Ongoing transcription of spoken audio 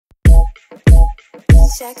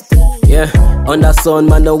Yeah, on that sun,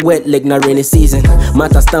 man, no wet like na rainy season.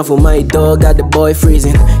 Matter stand for my dog, got the boy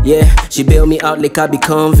freezing. Yeah, she bail me out like I be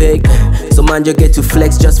convict. So man, you get to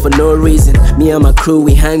flex just for no reason. Me and my crew,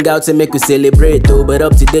 we hang out and make we celebrate though. But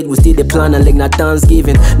up to date, we still the plan and like na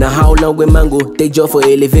Thanksgiving. Now how long we man go take job for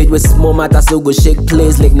elevate with small matter so go shake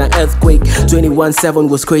place like na earthquake. 21/7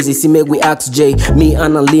 was crazy, see make we ask Jay. Me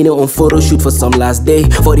and Alina on photo shoot for some last day.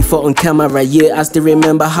 44 on camera, yeah, I still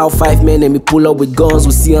remember how 5 men and me pull up with guns.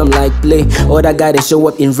 We see them like play. Other guy they show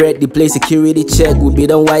up in red, they play security check. We be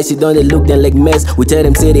done white, she done they look then like mess. We tell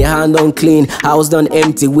them say they hand on clean, house done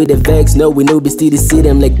empty with the vex. No, we know be still to see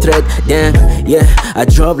them like threat. Damn, yeah, I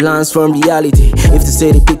drop lines from reality. If to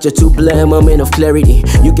say the picture too blur, moment of clarity.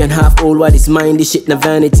 You can have all what is mine, this shit na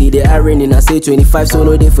vanity. The irony, I say 25, so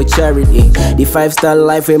no day for charity. The 5-star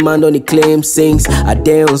life, a man on the claim sings. I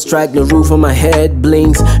dare on strike, no roof on my head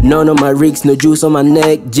blinks. None of my rigs, no juice on my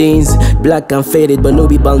neck, jeans. Black and faded, but no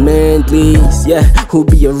be bald man, please. Yeah, who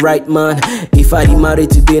be your right man? If I be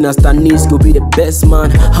married today, now Stanis go be the best man.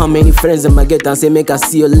 How many friends am I get and say make I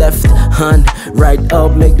see your left hand? Right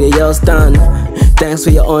up, make the y'all stand. Thanks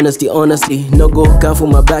for your honesty, honestly. No go come for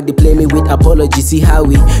my back, they play me with apology. See how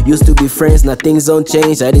we used to be friends, now things don't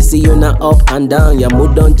change. I didn't see you now up and down, your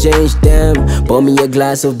mood don't change, damn. Pour me a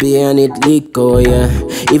glass of beer and it leak, oh yeah.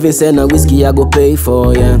 Even send a whiskey I go pay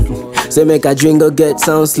for, yeah. Say make a drink or get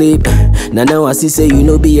some sleep. Now I see say you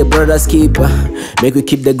know be a brother's keeper. Make we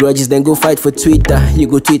keep the grudges then go fight for Twitter. You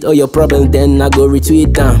go tweet all your problems then I go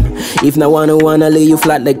retweet them. If now wanna lay you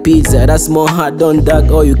flat like pizza. That small heart don't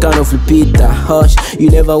duck or you cannot repeat that. Hush, you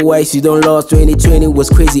never wise, you don't lost. 2020 was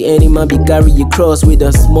crazy, any man be carry you cross. With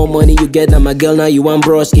the small money you get, now my girl now you want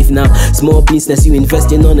brush. If now small business you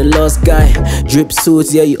investing on a lost guy. Drip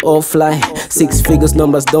suits, yeah you all fly. 6 figures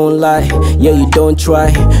numbers don't lie. Yeah you don't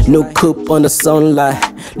try. No coop on the sunlight.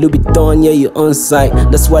 Louis Vuitton, yeah you on site.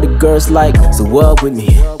 That's what the girls like. So walk with me,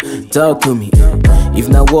 talk to me. If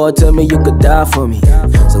not war, tell me you could die for me.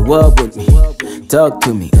 So walk with me, talk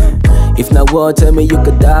to me. If not war, tell me you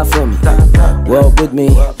could die for me. Walk with me,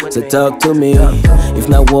 so talk to me. If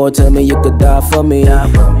not war, tell me you could die for me.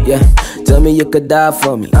 Yeah, tell me you could die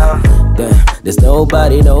for me. There's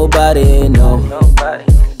nobody, no. No,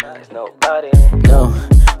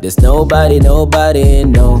 there's nobody, no.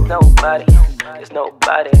 There's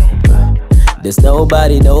nobody. There's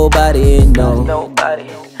nobody, no.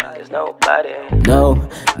 No,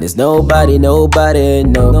 there's nobody, no.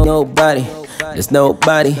 There's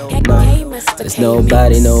nobody, no. There's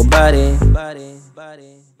nobody, nobody.